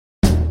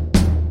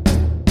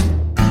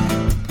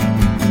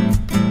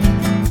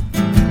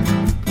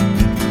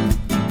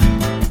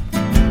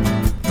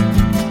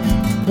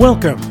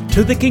Welcome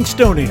to The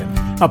Kingstonian,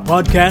 a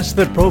podcast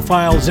that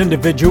profiles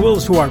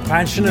individuals who are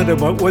passionate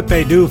about what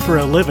they do for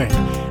a living,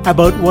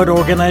 about what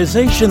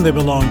organization they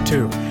belong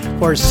to,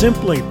 or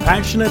simply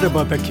passionate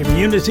about the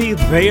community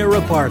they are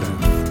a part of.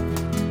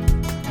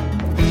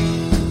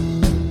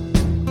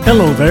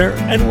 Hello there,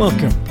 and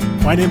welcome.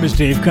 My name is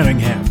Dave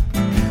Cunningham.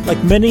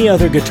 Like many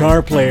other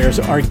guitar players,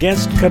 our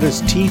guest cut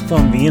his teeth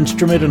on the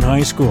instrument in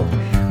high school.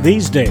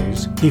 These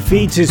days, he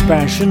feeds his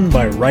passion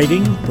by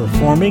writing,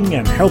 performing,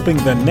 and helping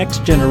the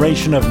next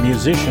generation of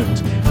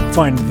musicians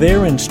find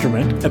their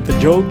instrument at the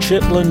Joe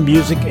Chitlin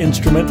Music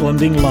Instrument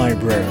Lending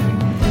Library.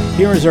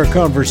 Here is our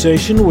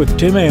conversation with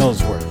Tim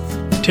Aylesworth.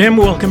 Tim,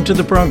 welcome to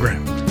the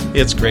program.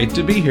 It's great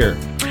to be here.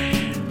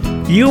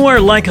 You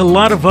are like a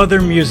lot of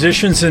other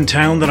musicians in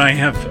town that I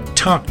have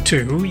talked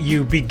to.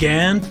 You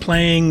began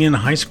playing in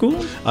high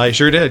school? I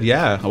sure did,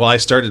 yeah. Well, I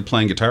started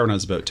playing guitar when I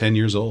was about 10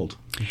 years old.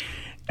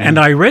 And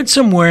I read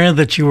somewhere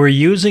that you were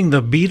using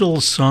the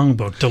Beatles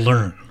songbook to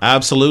learn.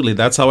 Absolutely.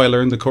 That's how I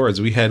learned the chords.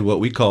 We had what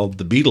we called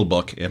the Beatle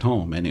book at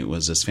home, and it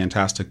was this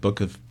fantastic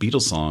book of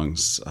Beatles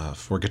songs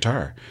for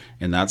guitar.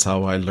 And that's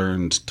how I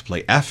learned to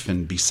play F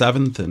and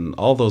B7th and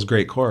all those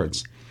great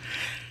chords.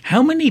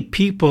 How many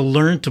people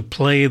learn to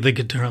play the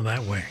guitar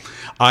that way?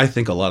 I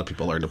think a lot of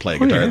people learn to play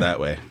guitar that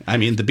way. I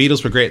mean, the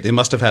Beatles were great. They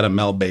must have had a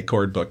Mel Bay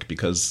chord book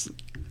because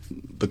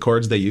the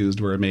chords they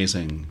used were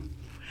amazing.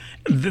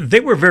 They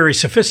were very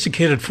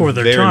sophisticated for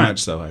their time. Very much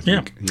so, I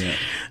think. Yeah.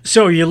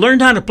 So you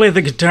learned how to play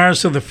the guitar,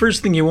 so the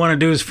first thing you want to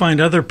do is find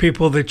other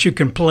people that you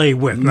can play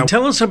with. Now,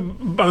 tell us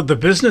about the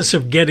business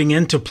of getting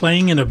into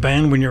playing in a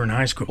band when you're in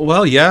high school.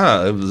 Well,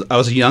 yeah, I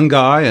was a young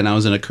guy, and I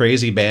was in a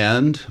crazy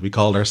band. We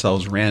called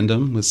ourselves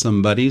Random with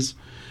some buddies.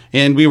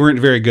 And we weren't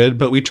very good,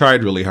 but we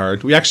tried really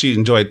hard. We actually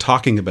enjoyed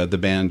talking about the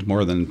band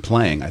more than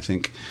playing, I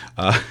think,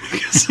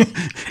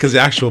 because the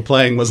actual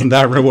playing wasn't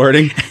that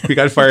rewarding. We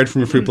got fired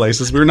from a few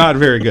places. We were not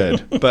very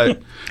good,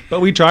 but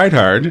we tried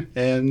hard,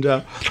 and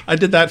I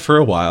did that for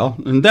a while.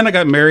 And then I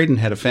got married and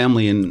had a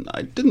family, and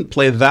I didn't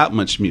play that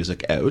much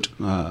music out.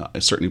 I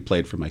certainly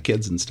played for my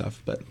kids and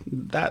stuff, but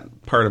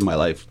that part of my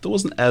life, there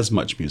wasn't as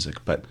much music.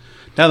 But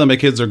now that my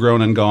kids are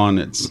grown and gone,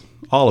 it's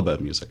all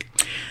about music.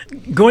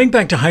 Going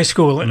back to high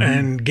school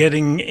and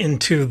getting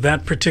into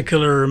that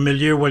particular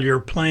milieu while you're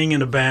playing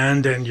in a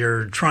band and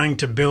you're trying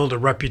to build a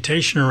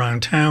reputation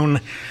around town,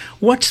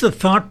 what's the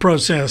thought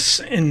process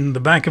in the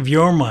back of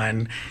your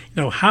mind?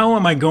 You know, how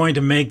am I going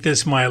to make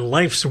this my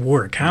life's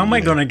work? How am I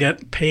going to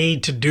get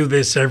paid to do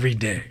this every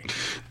day?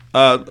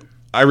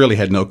 I really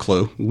had no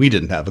clue. We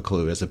didn't have a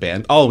clue as a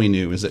band. All we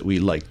knew is that we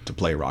liked to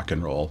play rock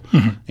and roll,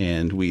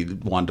 and we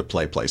wanted to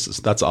play places.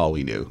 That's all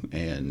we knew,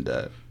 and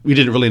we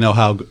didn't really know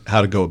how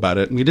to go about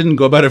it. We didn't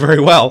go about it very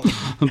well,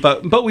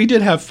 but we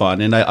did have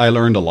fun, and I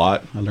learned a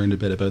lot. I learned a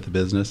bit about the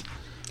business.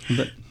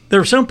 There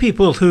are some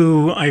people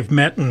who I've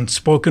met and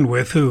spoken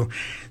with who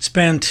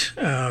spent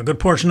a good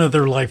portion of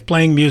their life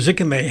playing music,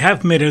 and they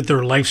have made it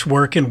their life's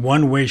work in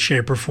one way,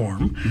 shape, or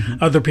form.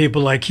 Other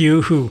people like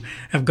you who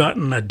have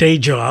gotten a day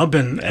job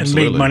and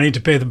made money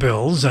to pay the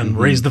bills and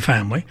raise the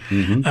family.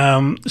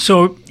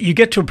 So you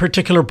get to a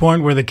particular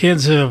point where the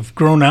kids have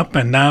grown up,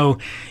 and now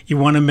you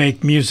want to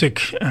make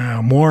music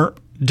more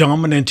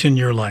dominant in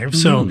your life.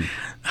 So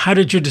how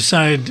did you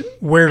decide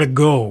where to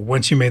go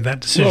once you made that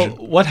decision?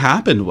 Well, what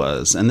happened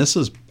was, and this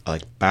was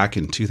like back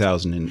in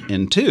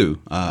 2002,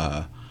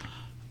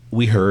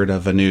 we heard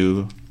of a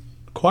new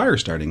choir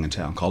starting in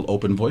town called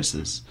Open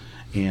Voices.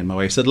 And my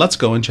wife said, let's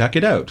go and check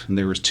it out. And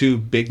there was 2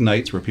 big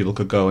nights where people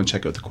could go and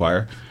check out the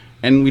choir.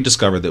 And we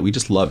discovered that we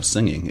just loved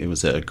singing. It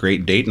was a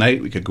great date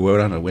night. We could go out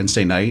on a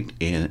Wednesday night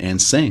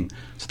and sing.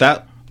 So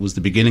that was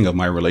the beginning of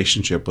my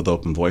relationship with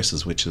Open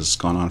Voices, which has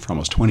gone on for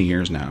almost 20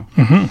 years now.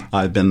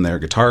 I've been their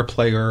guitar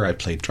player. I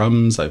played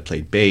drums. I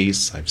played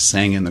bass. I've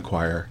sang in the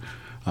choir.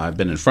 I've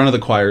been in front of the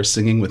choir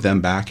singing with them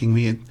backing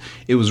me.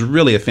 It was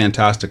really a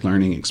fantastic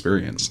learning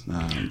experience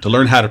to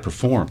learn how to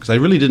perform, because I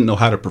really didn't know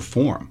how to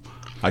perform.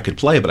 I could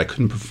play, but I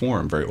couldn't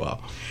perform very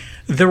well.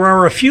 There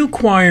are a few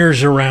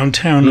choirs around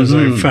town, as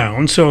I've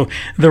found. So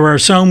there are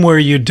some where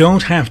you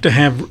don't have to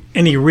have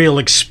any real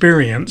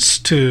experience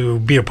to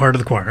be a part of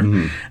the choir.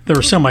 There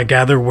are some, I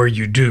gather, where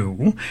you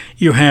do.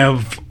 You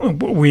have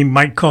what we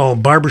might call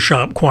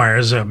barbershop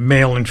choirs,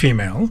 male and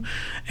female.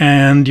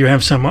 And you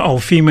have some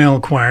all-female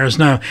choirs.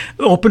 Now,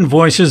 Open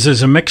Voices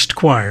is a mixed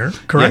choir,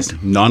 correct?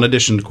 Yes,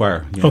 non-auditioned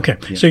choir. Yeah.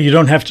 Okay, so you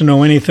don't have to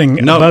know anything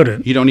about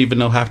it. You don't even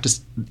know how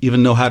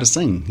to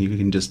sing. You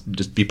can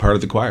just be part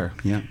of the choir.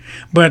 Yeah.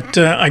 But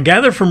I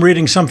gather from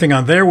reading something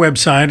on their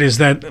website is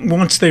that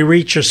once they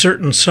reach a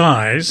certain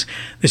size,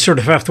 they sort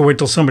of have to wait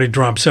till somebody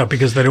drops out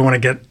because they don't want to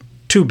get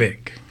too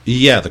big.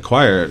 Yeah, the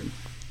choir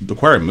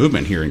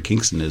movement here in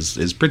Kingston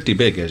is pretty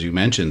big, as you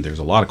mentioned. There's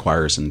a lot of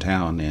choirs in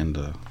town, and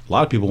a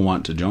lot of people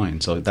want to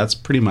join. So that's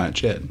pretty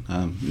much it.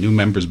 New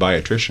members by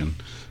attrition.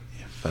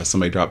 If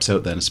somebody drops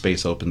out, then a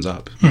space opens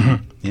up.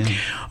 Yeah.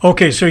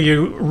 Okay, so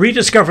you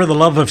rediscover the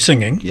love of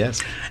singing.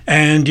 Yes.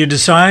 And you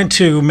decide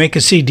to make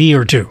a CD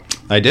or two.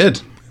 I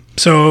did.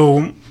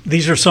 So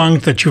These are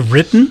songs that you've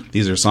written?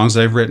 These are songs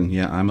that I've written.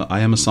 Yeah, I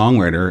am a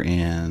songwriter,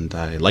 and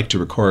I like to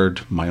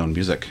record my own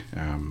music.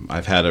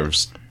 I've had a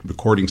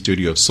recording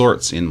studio of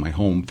sorts in my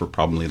home for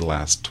probably the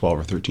last 12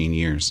 or 13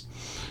 years,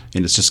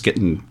 and it's just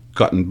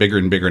gotten bigger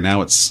and bigger.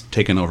 Now it's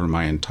taken over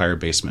my entire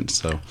basement.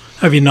 So,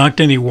 have you knocked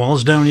any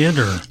walls down yet?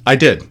 Or I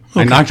did.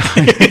 Okay.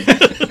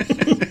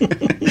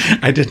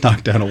 I did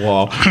knock down a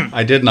wall.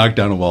 I did knock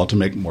down a wall to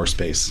make more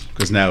space,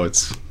 because now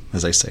it's,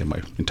 as I say,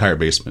 my entire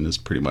basement is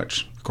pretty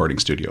much recording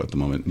studio at the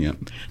moment. Yeah,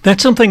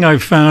 that's something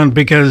I've found,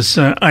 because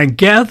I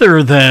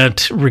gather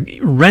that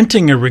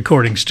renting a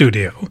recording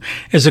studio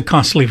is a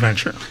costly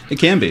venture. It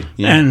can be,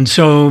 yeah. And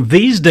so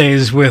these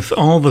days, with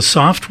all the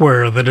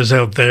software that is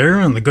out there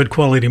and the good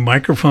quality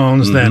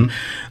microphones that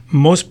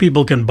most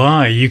people can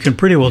buy, you can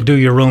pretty well do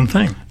your own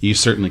thing. You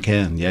certainly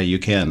can. Yeah, you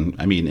can.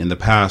 I mean, in the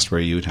past, where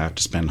you would have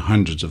to spend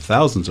hundreds of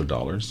thousands of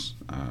dollars,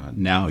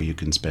 now you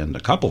can spend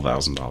a couple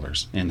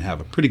 $1,000s and have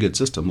a pretty good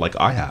system like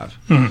I have,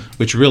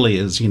 which really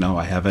is,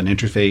 I have an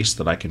interface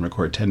that I can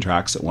record 10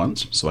 tracks at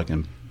once, so I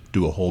can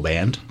do a whole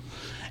band.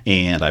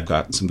 And I've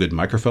got some good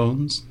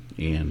microphones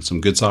and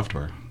some good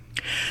software.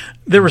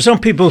 There are some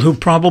people who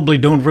probably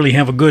don't really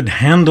have a good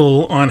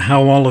handle on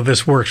how all of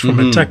this works from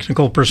a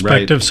technical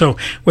perspective. Right. So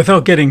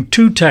without getting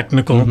too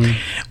technical,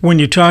 when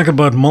you talk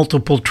about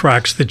multiple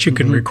tracks that you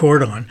can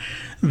record on,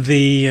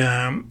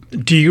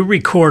 do you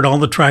record all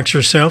the tracks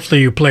yourself? Do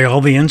you play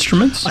all the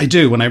instruments? I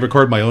do. When I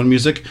record my own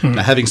music.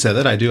 Now, having said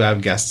that, I do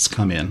have guests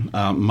come in.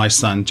 My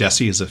son,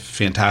 Jesse, is a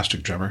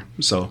fantastic drummer.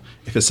 So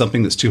if it's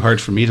something that's too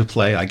hard for me to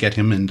play, I get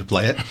him in to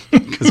play it.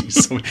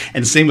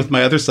 And same with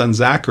my other son,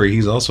 Zachary.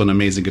 He's also an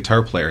amazing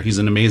guitar player. He's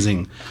an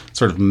amazing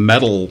sort of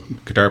metal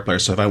guitar player.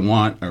 So if I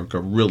want a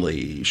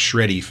really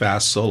shreddy,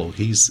 fast solo,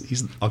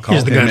 I'll call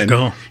him the guy to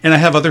go. And I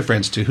have other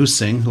friends, too, who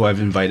sing, who I've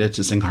invited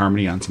to sing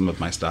harmony on some of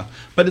my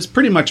stuff. But it's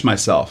pretty much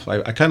myself.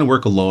 I kind of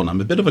work alone.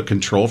 I'm a bit of a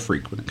control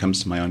freak when it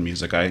comes to my own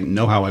music. I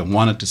know how I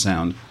want it to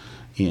sound.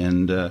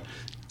 And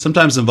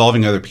sometimes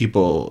involving other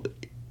people,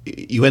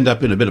 you end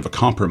up in a bit of a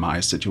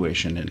compromise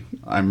situation. And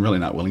I'm really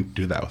not willing to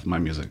do that with my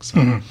music.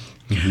 So.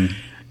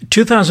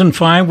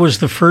 2005 was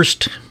the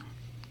first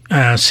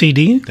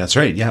CD? That's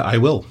right. Yeah, I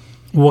Will.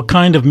 What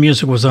kind of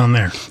music was on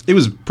there? It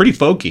was pretty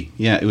folky.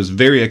 Yeah, it was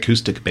very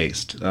acoustic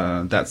based.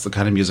 That's the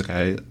kind of music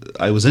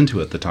I was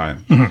into at the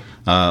time.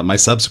 My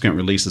subsequent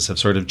releases have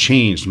sort of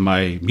changed.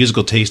 My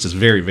musical taste is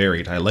very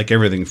varied. I like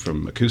everything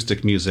from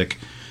acoustic music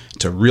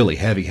to really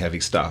heavy, heavy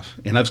stuff.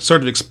 And I've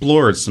sort of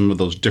explored some of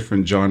those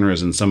different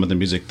genres in some of the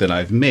music that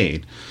I've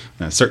made.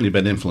 I've certainly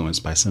been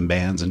influenced by some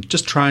bands and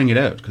just trying it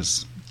out,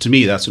 because to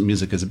me, that's what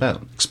music is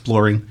about.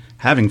 Exploring,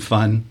 having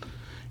fun,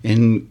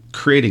 and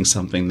creating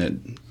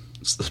something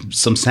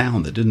some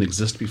sound that didn't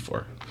exist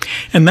before.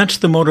 And that's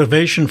the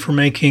motivation for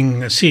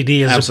making a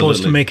CD as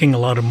opposed to making a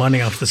lot of money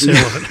off the sale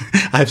of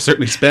it. I've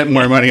certainly spent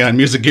more money on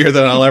music gear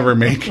than I'll ever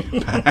make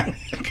back.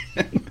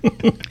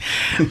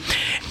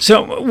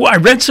 So I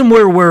read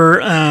somewhere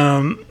where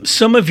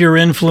some of your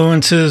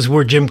influences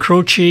were Jim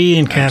Croce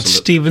and Cat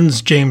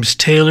Stevens, James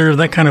Taylor,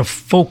 that kind of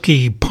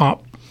folky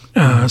pop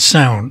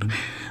sound.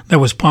 That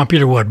was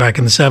popular, back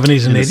in the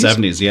 70s and 80s?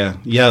 In the 70s, yeah.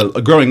 Yeah,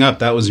 growing up,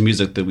 that was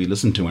music that we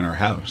listened to in our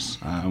house.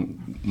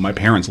 My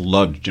parents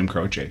loved Jim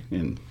Croce,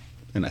 and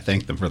I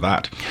thank them for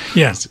that.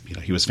 Yeah.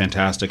 He was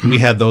fantastic. And we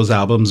had those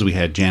albums. We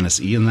had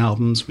Janis Ian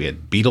albums. We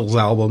had Beatles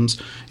albums.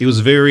 It was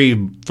very,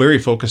 very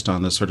focused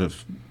on this sort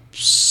of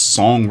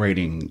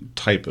songwriting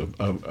type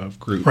of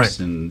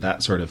groups and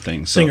that sort of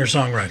thing. So,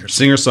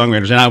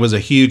 Singer-songwriters. And I was a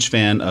huge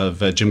fan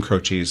of Jim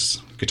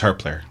Croce's guitar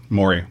player,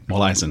 Maury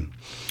Muehlisen.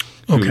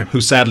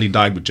 Who sadly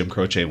died with Jim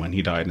Croce when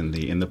he died in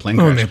the plane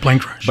crash. The plane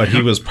crash. But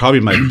he was probably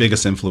my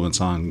biggest influence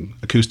on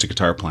acoustic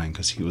guitar playing,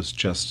 because he was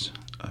just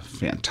a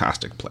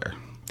fantastic player.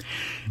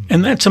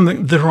 And that's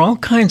something. There are all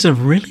kinds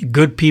of really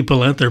good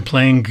people out there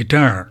playing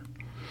guitar.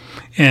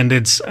 And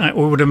I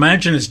would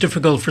imagine it's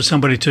difficult for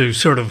somebody to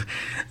sort of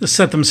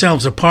set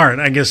themselves apart.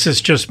 I guess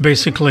it's just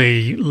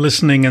basically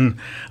listening and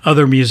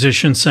other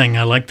musicians saying,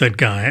 I like that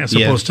guy, as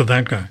opposed to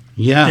that guy.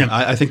 Yeah.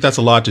 I think that's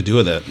a lot to do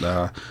with it.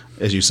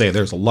 As you say,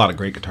 there's a lot of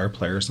great guitar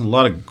players, and a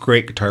lot of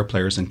great guitar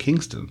players in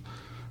Kingston.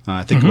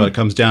 I think what it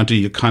comes down to,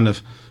 you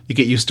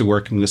get used to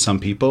working with some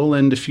people,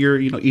 and if you're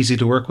easy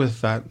to work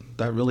with, that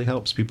really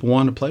helps. People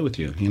want to play with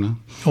you.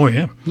 Oh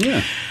yeah.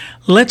 Yeah.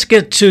 Let's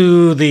get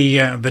to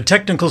the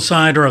technical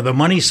side, or the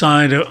money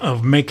side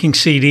of making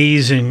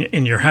CDs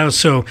in your house.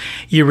 So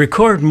you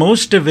record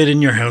most of it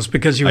in your house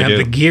because you have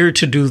the gear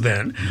to do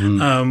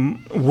that.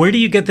 Where do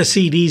you get the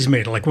CDs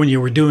made? Like when you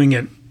were doing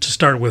it to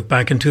start with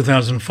back in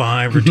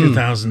 2005 or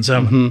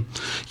 2007?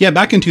 Yeah,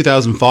 back in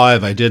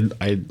 2005,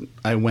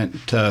 I went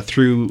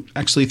through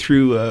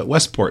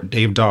Westport,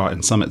 Dave Daw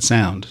and Summit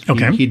Sound.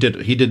 Okay. He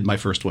did my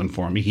first one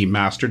for me. He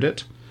mastered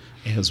it,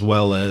 as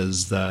well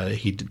as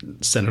he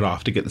sent it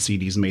off to get the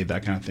CDs made,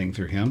 that kind of thing,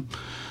 through him.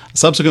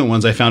 Subsequent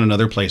ones, I found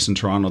another place in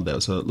Toronto that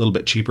was a little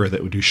bit cheaper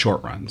that would do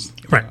short runs.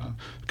 Right.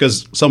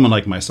 Because someone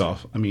like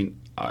myself, I'm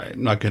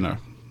not gonna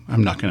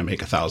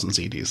make 1,000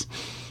 CDs.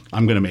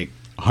 I'm gonna make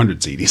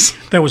 100 CDs.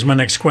 That was my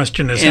next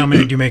question: is how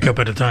many do you make up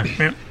at a time?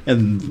 Yeah.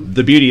 And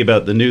the beauty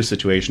about the new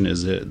situation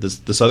is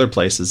this other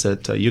place is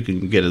that you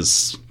can get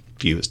as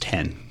few as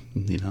 10.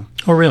 You know.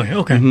 Oh, really?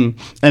 Okay. And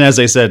as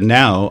I said,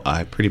 now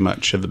I pretty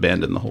much have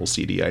abandoned the whole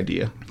CD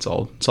idea. It's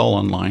all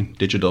online,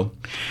 digital.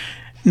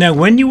 Now,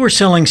 when you were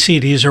selling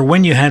CDs or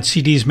when you had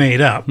CDs made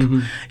up,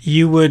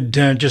 you would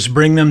just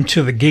bring them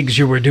to the gigs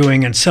you were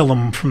doing and sell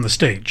them from the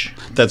stage.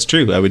 That's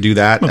true. I would do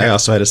that. Okay. I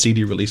also had a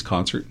CD release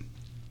concert.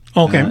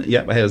 Okay.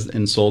 Yeah, I had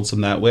and sold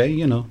some that way.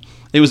 You know,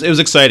 it was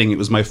exciting. It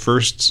was my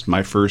first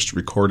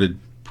recorded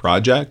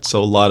project,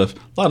 so a lot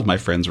of my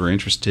friends were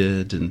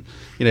interested, and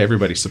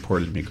everybody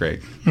supported me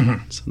great.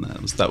 So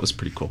that was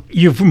pretty cool.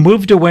 You've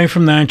moved away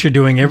from that. You're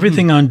doing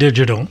everything on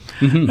digital,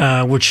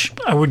 which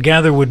I would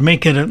gather would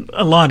make it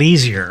a lot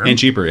easier and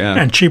cheaper,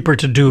 and cheaper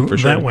to do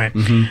that way.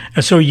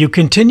 So you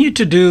continue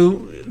to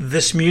do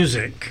this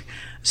music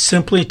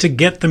simply to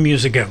get the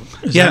music out.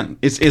 Is that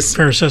it's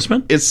fair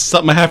assessment. It's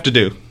something I have to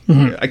do.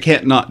 I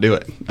can't not do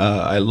it.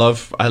 I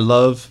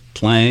love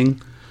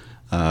playing.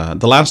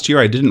 The last year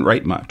I didn't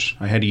write much.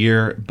 I had a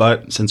year,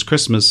 but since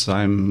Christmas,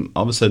 all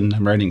of a sudden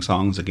I'm writing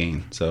songs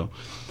again. So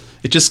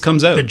it just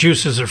comes out. The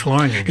juices are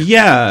flowing again.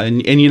 Yeah,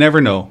 and you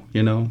never know.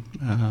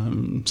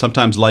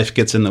 Sometimes life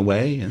gets in the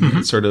way, and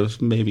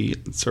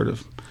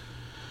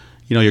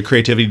your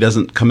creativity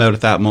doesn't come out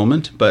at that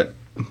moment. But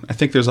I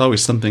think there's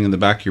always something in the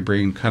back of your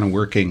brain kind of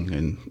working,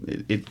 and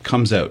it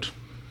comes out.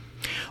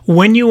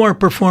 When you are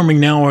performing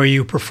now, are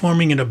you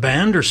performing in a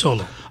band or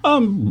solo?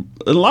 In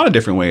a lot of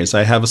different ways.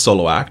 I have a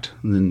solo act,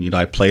 and then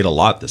I played a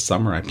lot this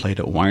summer. I played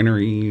at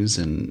wineries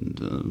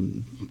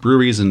and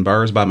breweries and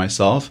bars by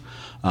myself.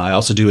 I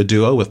also do a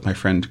duo with my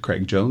friend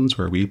Craig Jones,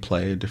 where we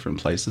play at different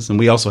places, and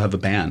we also have a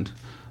band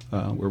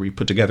where we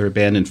put together a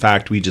band. In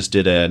fact, we just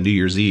did a New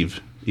Year's Eve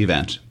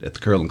event at the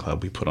Curling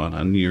Club. We put on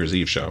a New Year's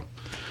Eve show,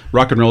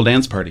 rock and roll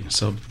dance party.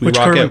 So which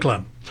curling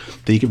club?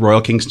 The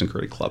Royal Kingston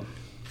Curling Club.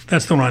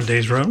 That's the one on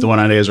Days Road? The one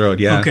on Days Road,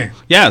 yeah. Okay.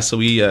 Yeah, so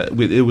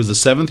it was the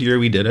 7th year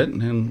we did it.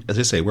 And as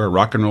I say, we're a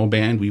rock and roll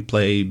band. We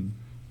play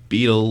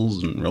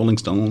Beatles and Rolling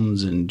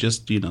Stones and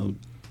just,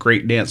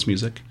 great dance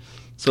music.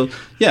 So,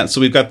 yeah,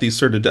 so I've got these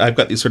sort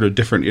of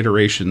different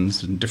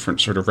iterations and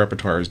different sort of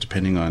repertoires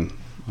depending on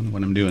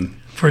what I'm doing.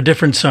 For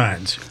different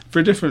sides?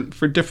 For different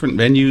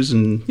venues,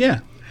 and yeah.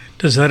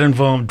 Does that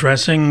involve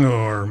dressing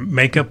or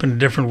makeup in a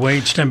different way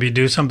each time you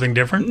do something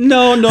different?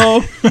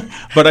 No.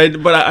 but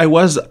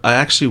I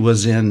actually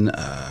was in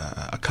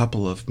a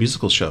couple of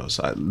musical shows.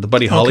 The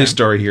Buddy Holly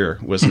story here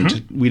was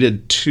we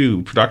did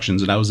 2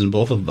 productions, and I was in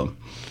both of them,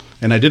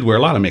 and I did wear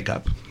a lot of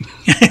makeup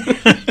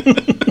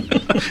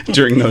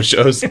during those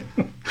shows.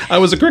 I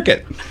was a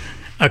cricket.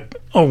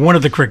 One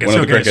of the crickets. One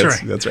of the crickets.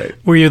 Sorry. That's right.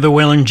 Were you the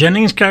Waylon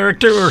Jennings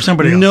character or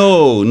somebody else?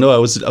 No. I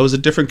was a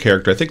different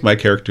character. I think my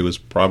character was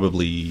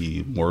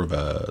probably more of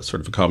a sort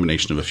of a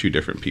combination of a few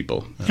different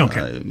people.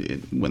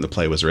 When the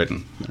play was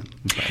written.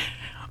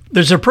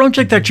 There's a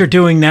project that you're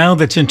doing now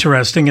that's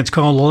interesting. It's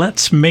called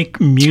Let's Make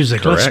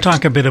Music. Correct. Let's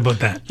talk a bit about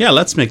that. Yeah,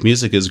 Let's Make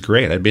Music is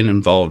great. I've been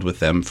involved with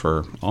them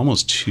for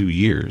almost 2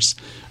 years.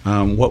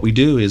 What we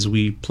do is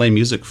we play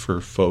music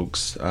for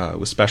folks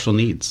with special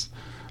needs.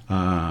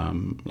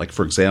 Like,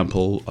 for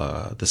example,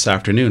 this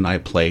afternoon I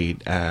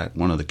played at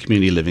one of the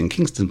community living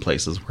Kingston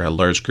places where a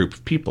large group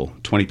of people,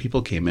 20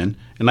 people came in,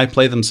 and I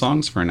play them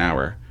songs for an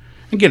hour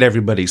and get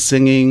everybody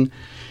singing.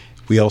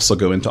 We also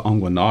go into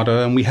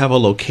Onguanada, and we have a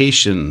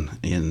location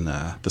in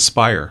the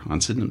Spire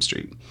on Sydenham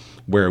Street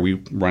where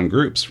we run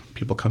groups.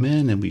 People come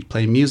in and we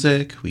play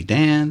music, we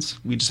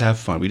dance, we just have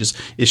fun.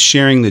 It's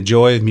sharing the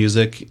joy of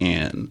music,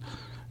 and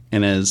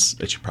as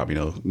you probably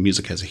know,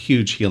 music has a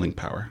huge healing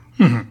power,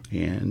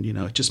 and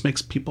it just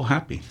makes people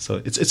happy.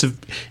 So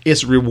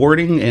it's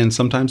rewarding and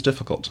sometimes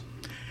difficult.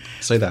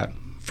 Say that.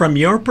 From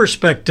your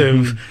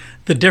perspective,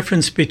 the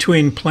difference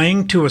between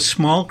playing to a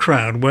small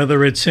crowd,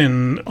 whether it's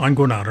in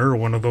Onguanada or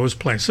one of those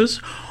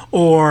places,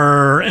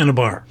 or in a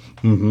bar,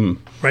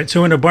 right?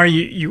 So in a bar,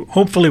 you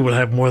hopefully will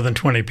have more than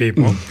 20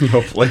 people.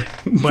 Hopefully,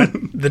 but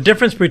the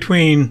difference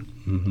between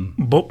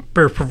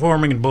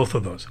performing in both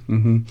of those.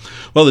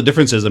 Well, the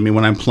difference is,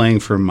 when I'm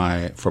playing for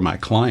my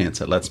clients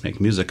at Let's Make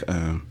Music,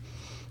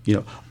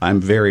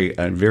 I'm very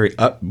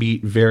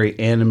upbeat, very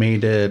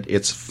animated.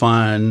 It's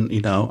fun,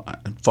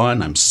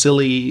 I'm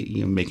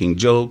silly, making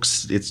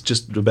jokes. It's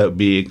just about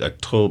being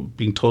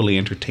totally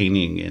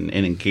entertaining and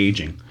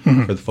engaging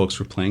for the folks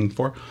we're playing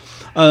for.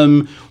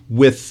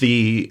 With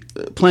the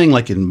playing,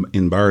 like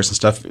in bars and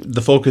stuff,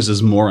 the focus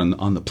is more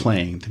on the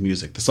playing, the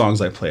music. The songs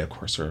I play, of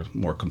course, are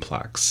more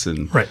complex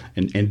and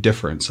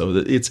different. So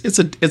it's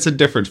a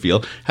different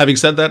feel. Having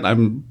said that,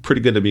 I'm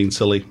pretty good at being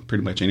silly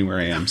pretty much anywhere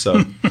I am.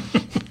 So.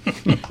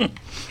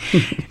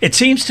 It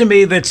seems to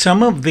me that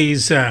some of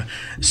these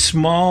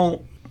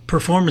small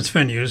performance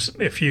venues,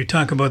 if you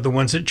talk about the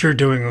ones that you're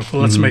doing with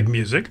Let's Make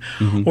Music,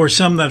 or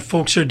some that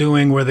folks are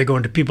doing where they go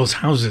into people's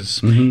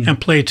houses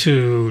and play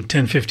to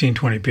 10, 15,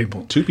 20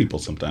 people. 2 people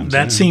sometimes.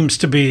 That seems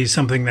to be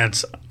something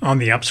that's on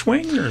the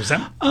upswing, or is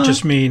that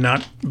just me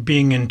not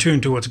being in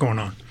tune to what's going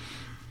on?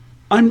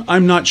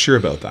 I'm not sure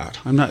about that.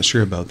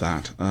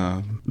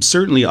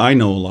 Certainly, I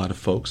know a lot of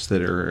folks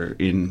that are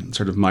in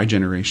sort of my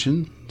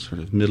generation, sort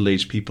of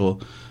middle-aged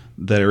people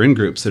that are in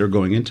groups that are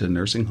going into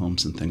nursing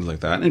homes and things like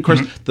that. And of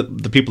course,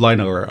 the people I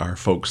know are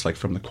folks like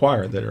from the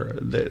choir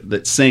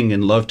that sing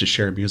and love to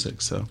share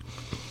music. So,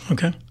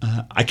 okay,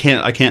 I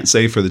can't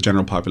say for the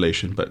general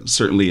population, but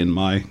certainly in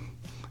my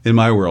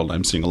world,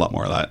 I'm seeing a lot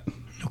more of that.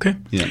 Okay.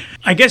 Yeah.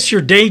 I guess your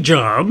day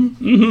job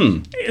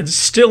it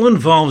still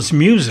involves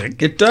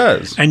music. It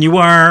does. And you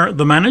are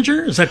the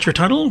manager? Is that your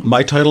title?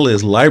 My title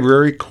is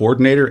Library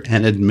Coordinator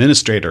and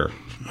Administrator.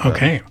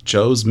 Okay.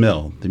 Joe's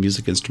Mill, the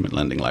music instrument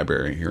lending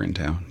library here in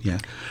town. Yeah.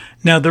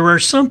 Now, there are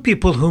some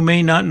people who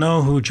may not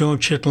know who Joe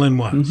Chitlin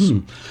was.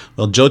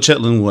 Well, Joe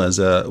Chitlin was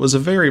a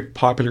very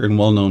popular and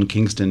well-known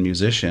Kingston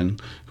musician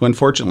who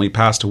unfortunately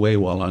passed away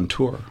while on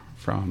tour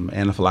from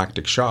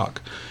anaphylactic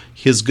shock.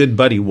 His good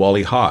buddy,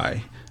 Wally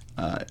High,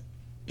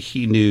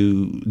 he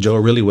knew Joe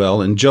really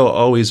well, and Joe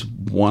always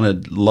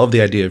loved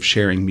the idea of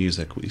sharing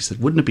music. He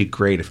said, wouldn't it be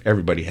great if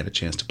everybody had a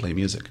chance to play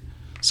music?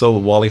 So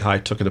Wally High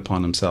took it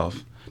upon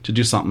himself to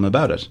do something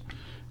about it.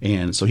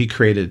 And so he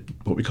created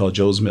what we call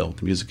Joe's Mill,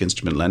 the music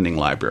instrument lending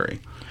library.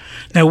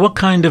 Now, what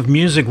kind of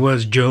music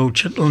was Joe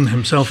Chitlin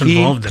himself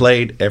involved in? He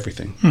played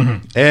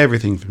everything.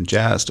 Everything from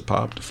jazz to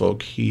pop to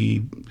folk.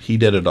 He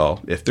did it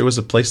all. If there was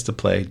a place to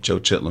play, Joe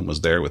Chitlin was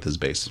there with his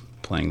bass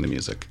playing the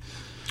music.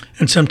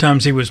 And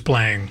sometimes he was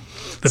playing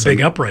the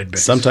big upright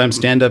bass. Sometimes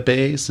stand-up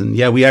bass. And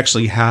yeah, we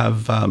actually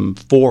have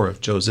 4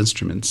 of Joe's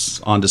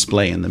instruments on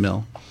display in the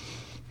mill.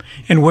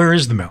 And where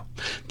is the mill?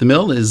 The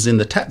mill is in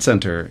the Tet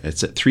Center.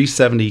 It's at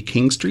 370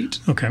 King Street.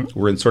 Okay.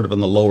 We're in sort of on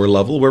the lower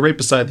level. We're right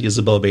beside the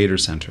Isabel Bader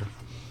Center.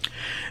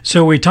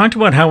 So we talked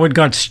about how it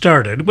got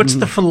started. What's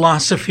the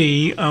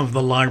philosophy of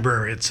the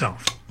library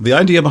itself? The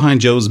idea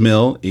behind Joe's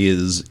Mill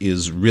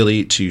is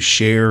really to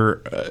share,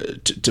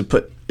 to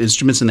put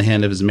instruments in the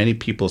hand of as many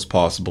people as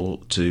possible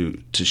to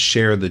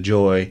share the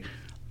joy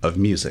of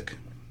music.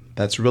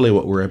 That's really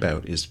what we're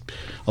about. Is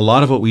a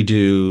lot of what we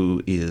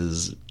do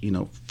is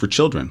for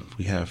children.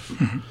 We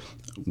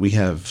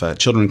have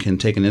children can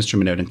take an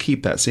instrument out and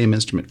keep that same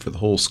instrument for the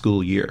whole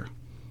school year.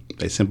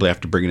 They simply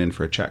have to bring it in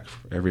for a check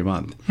every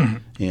month.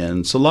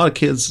 And so a lot of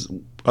kids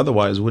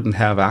otherwise wouldn't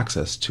have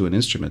access to an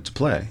instrument to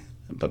play.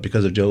 But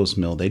because of Joe's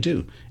Mill, they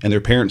do. And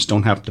their parents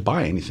don't have to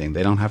buy anything.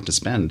 They don't have to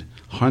spend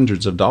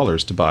hundreds of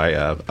dollars to buy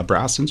a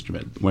brass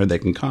instrument where they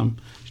can come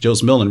to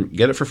Joe's Mill and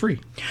get it for free.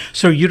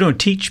 So you don't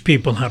teach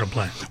people how to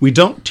play? We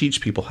don't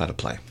teach people how to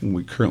play.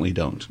 We currently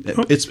don't.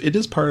 It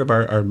is part of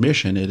our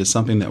mission. It is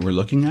something that we're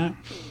looking at,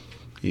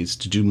 is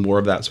to do more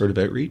of that sort of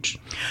outreach.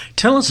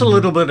 Tell us a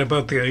little bit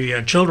about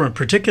the children,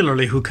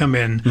 particularly who come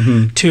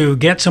in to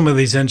get some of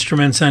these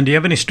instruments. And do you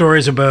have any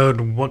stories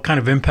about what kind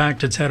of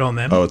impact it's had on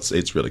them? Oh,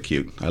 it's really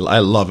cute. I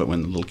love it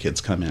when the little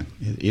kids come in.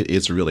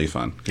 It's really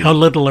fun. How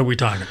little are we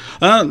talking?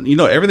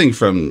 Everything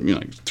from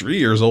 3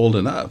 years old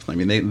and up. I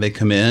mean, they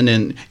come in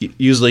and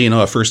usually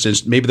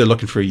maybe they're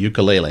looking for a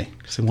ukulele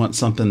because they want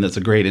something that's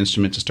a great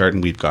instrument to start,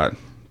 and we've got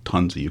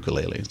tons of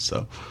ukuleles.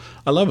 So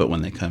I love it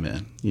when they come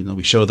in.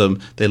 We show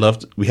them,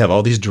 we have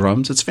all these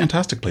drums. It's a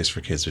fantastic place for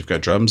kids. We've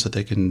got drums that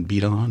they can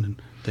beat on,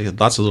 and they got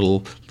lots of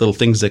little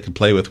things they can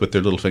play with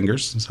their little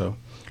fingers. So,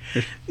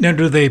 now,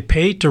 do they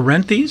pay to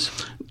rent these?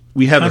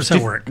 How does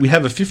that work? We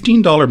have a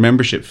 $15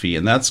 membership fee,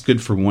 and that's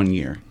good for 1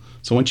 year.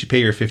 So once you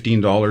pay your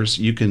 $15,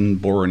 you can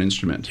borrow an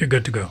instrument. You're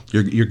good to go.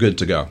 You're good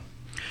to go.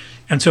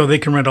 And so they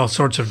can rent all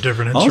sorts of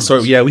different instruments.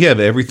 Also, yeah, we have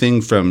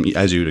everything from,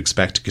 as you would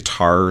expect,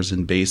 guitars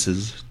and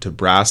basses to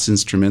brass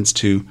instruments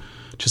to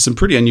some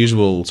pretty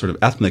unusual sort of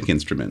ethnic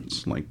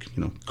instruments like,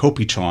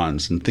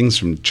 kopichons and things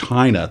from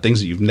China, things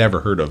that you've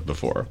never heard of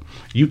before,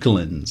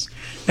 ukulelens.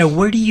 Now,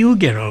 where do you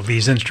get all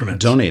these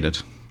instruments? Donated.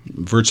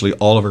 Virtually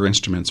all of our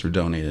instruments are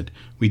donated.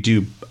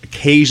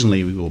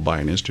 Occasionally we will buy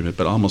an instrument,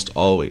 but almost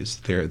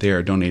always they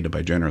are donated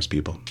by generous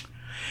people.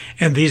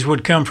 And these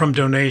would come from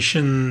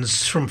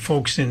donations from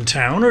folks in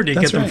town, or do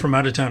you get them from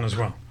out of town as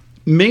well?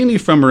 Mainly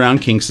from around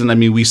Kingston. I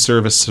mean, we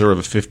service sort of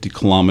a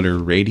 50-kilometer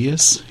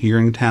radius here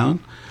in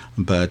town.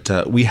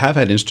 But we have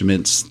had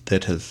instruments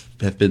that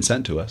have been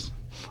sent to us.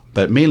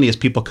 But mainly as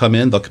people come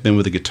in, they'll come in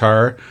with a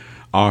guitar.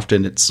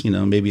 Often it's,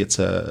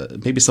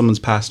 maybe someone's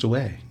passed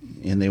away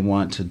and they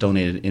want to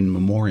donate it in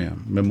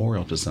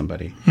memorial to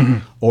somebody.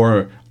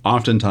 Or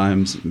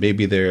oftentimes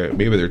maybe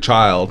their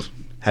child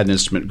had an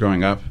instrument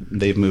growing up,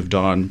 they've moved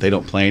on, they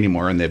don't play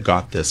anymore, and they've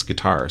got this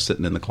guitar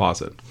sitting in the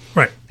closet.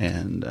 Right.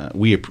 And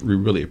we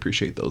really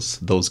appreciate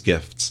those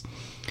gifts.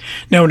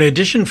 Now, in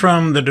addition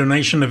from the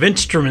donation of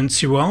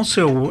instruments, you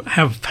also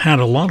have had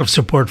a lot of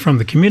support from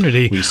the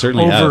community. We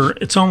certainly have.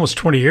 It's almost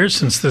 20 years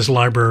since this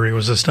library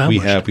was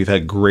established. We've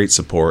had great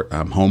support.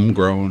 The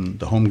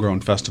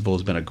Homegrown Festival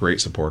has been a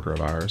great supporter of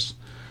ours.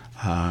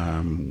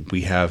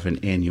 We have an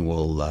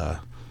annual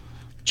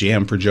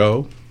Jam for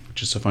Joe,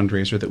 which is a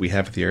fundraiser that we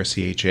have at the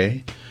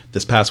RCHA.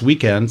 This past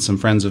weekend, some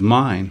friends of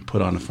mine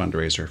put on a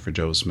fundraiser for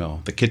Joe's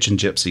Mill, the Kitchen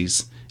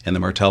Gypsies and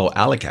the Martello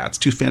Alley Cats,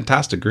 2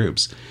 fantastic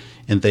groups.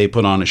 And they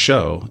put on a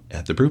show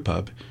at the brew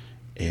pub,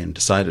 and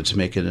decided to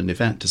make it an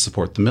event to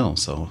support the mill.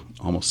 So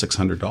almost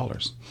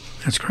 $600.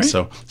 That's great.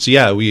 So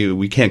yeah,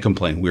 we can't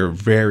complain. We're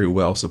very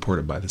well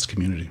supported by this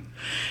community.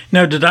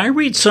 Now, did I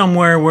read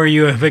somewhere where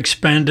you have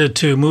expanded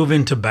to move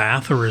into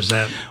Bath, or is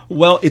that?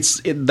 Well,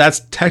 that's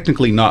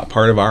technically not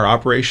part of our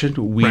operation.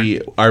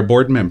 Our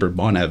board member,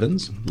 Bon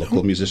Evans,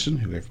 local musician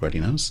who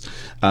everybody knows,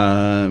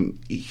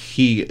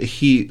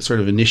 he sort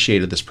of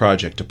initiated this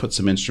project to put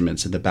some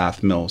instruments in the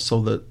Bath mill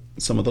so that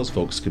some of those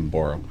folks can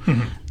borrow.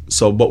 Mm-hmm.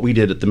 So what we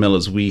did at the mill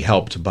is we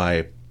helped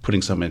by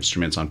putting some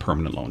instruments on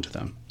permanent loan to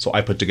them. So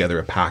I put together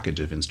a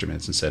package of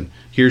instruments and said,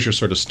 here's your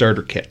sort of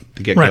starter kit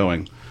to get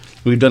going.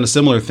 We've done a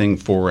similar thing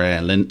for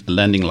a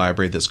lending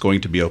library that's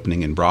going to be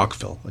opening in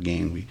Brockville.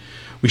 Again,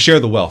 we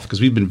share the wealth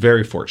because we've been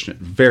very fortunate,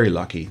 very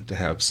lucky to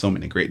have so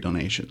many great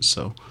donations.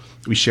 So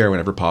we share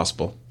whenever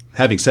possible.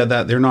 Having said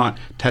that, they're not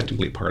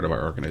technically part of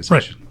our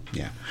organization. Right.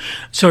 Yeah.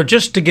 So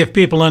just to give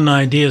people an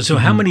idea, so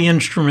how many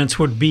instruments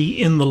would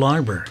be in the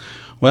library?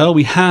 Well,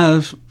 we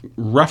have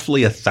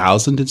roughly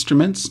 1,000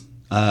 instruments.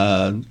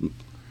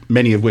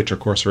 Many of which, of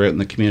course, are out in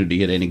the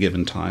community at any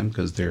given time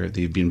because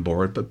they've been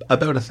borrowed, but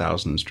about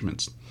 1,000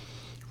 instruments.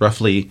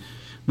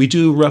 We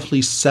do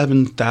roughly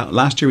 7,000.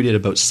 Last year we did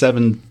about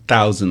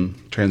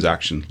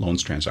 7,000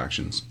 loans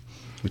transactions,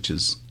 which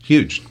is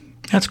huge.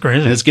 That's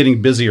crazy. And it's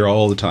getting busier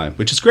all the time,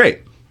 which is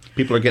great.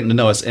 People are getting to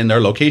know us, and our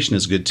location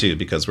is good too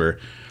because we're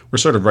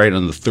sort of right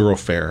on the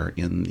thoroughfare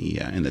in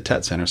the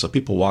TET Center. So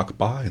people walk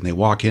by and they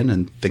walk in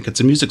and think it's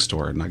a music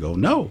store, and I go,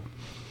 no,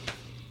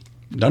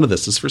 none of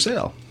this is for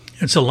sale.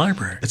 It's a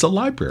library. It's a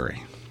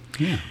library.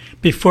 Yeah.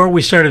 Before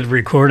we started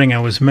recording, I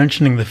was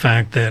mentioning the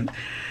fact that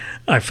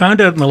I found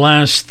out in the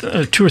last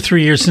 2 or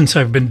 3 years since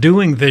I've been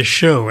doing this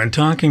show and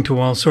talking to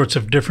all sorts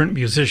of different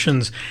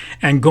musicians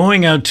and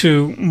going out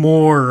to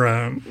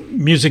more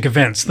music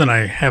events than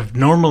I have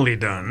normally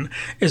done,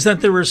 is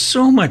that there is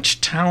so much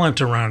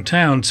talent around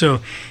town. So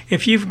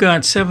if you've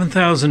got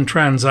 7,000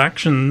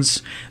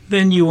 transactions,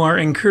 then you are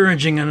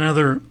encouraging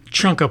another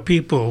chunk of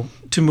people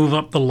to move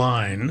up the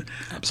line.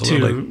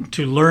 Absolutely.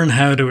 to learn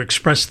how to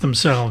express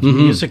themselves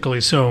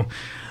musically. So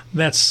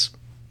that's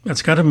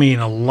got to mean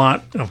a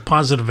lot of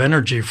positive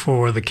energy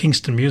for the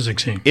Kingston music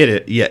scene.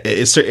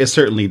 It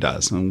certainly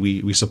does, and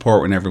we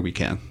support whenever we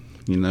can.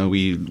 You know,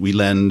 we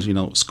lend. You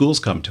know, schools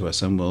come to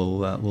us, and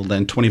we'll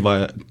lend 20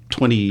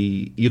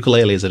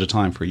 ukuleles at a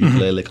time for a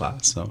ukulele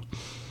class. So.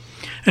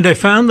 And I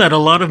found that a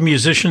lot of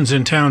musicians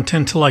in town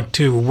tend to like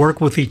to work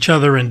with each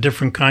other in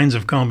different kinds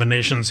of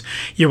combinations.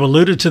 You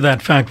alluded to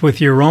that fact with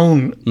your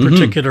own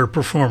particular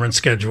performance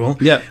schedule,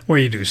 where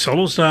you do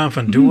solo stuff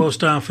and duo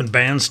stuff and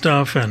band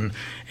stuff, and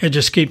it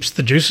just keeps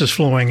the juices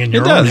flowing in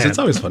your own head. It's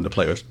always fun to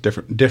play with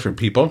different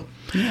people.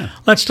 Yeah.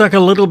 Let's talk a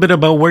little bit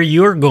about where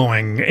you're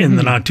going in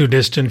the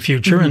not-too-distant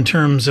future in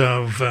terms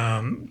of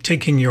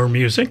taking your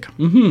music.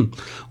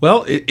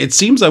 Well, it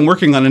seems I'm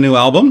working on a new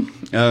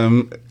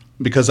album.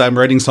 Because I'm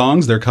writing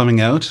songs, they're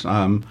coming out.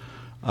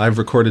 I've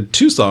recorded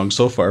 2 songs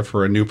so far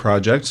for a new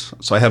project.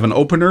 So I have an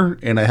opener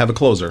and I have a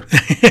closer.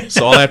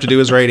 So all I have to do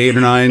is write 8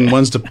 or 9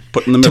 ones to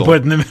put in the middle.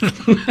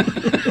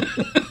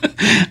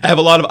 I have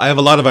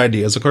a lot of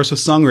ideas. Of course, with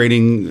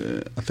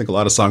songwriting, I think a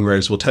lot of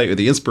songwriters will tell you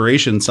the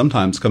inspiration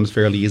sometimes comes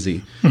fairly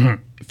easy.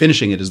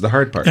 Finishing it is the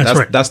hard part.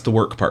 That's the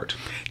work part.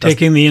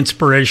 Taking the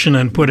inspiration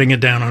and putting it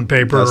down on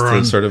paper. That's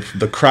the sort of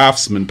the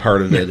craftsman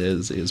part of it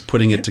is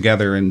putting it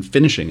together and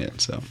finishing it.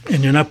 So.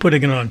 And you're not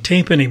putting it on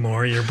tape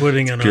anymore. You're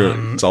putting it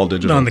on. It's all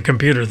digital. On the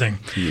computer thing.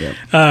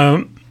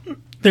 Yeah.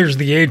 There's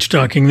the age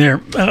talking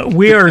there.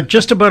 We are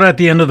just about at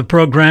the end of the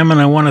program, and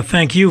I want to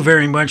thank you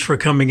very much for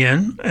coming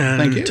in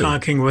and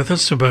talking with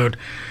us about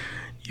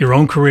your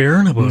own career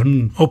and about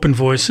Open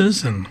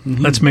Voices and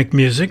Let's Make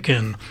Music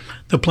and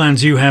the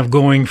plans you have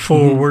going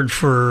forward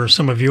for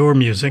some of your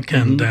music.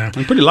 And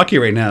I'm pretty lucky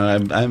right now.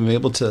 I'm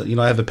able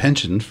to, I have a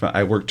pension.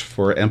 I worked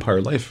for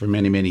Empire Life for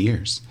many, many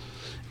years.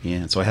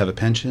 And so I have a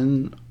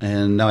pension,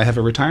 and now I have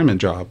a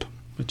retirement job,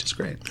 which is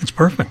great. It's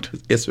perfect.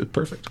 It's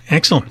perfect.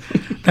 Excellent.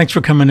 Thanks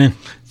for coming in.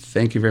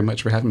 Thank you very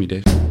much for having me,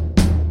 Dave.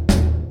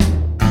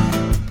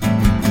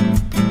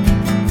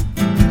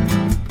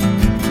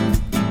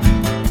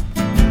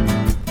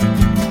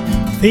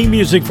 Theme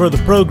music for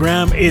the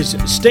program is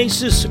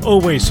Stasis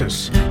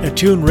Oasis, a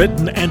tune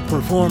written and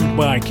performed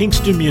by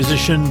Kingston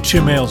musician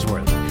Tim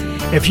Aylesworth.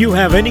 If you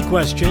have any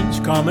questions,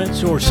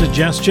 comments, or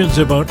suggestions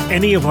about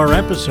any of our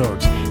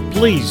episodes,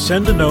 please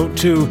send a note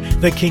to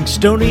the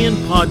Kingstonian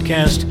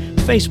Podcast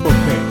Facebook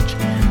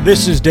page.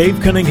 This is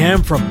Dave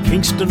Cunningham from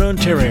Kingston,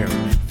 Ontario.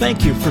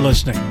 Thank you for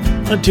listening.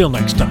 Until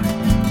next time.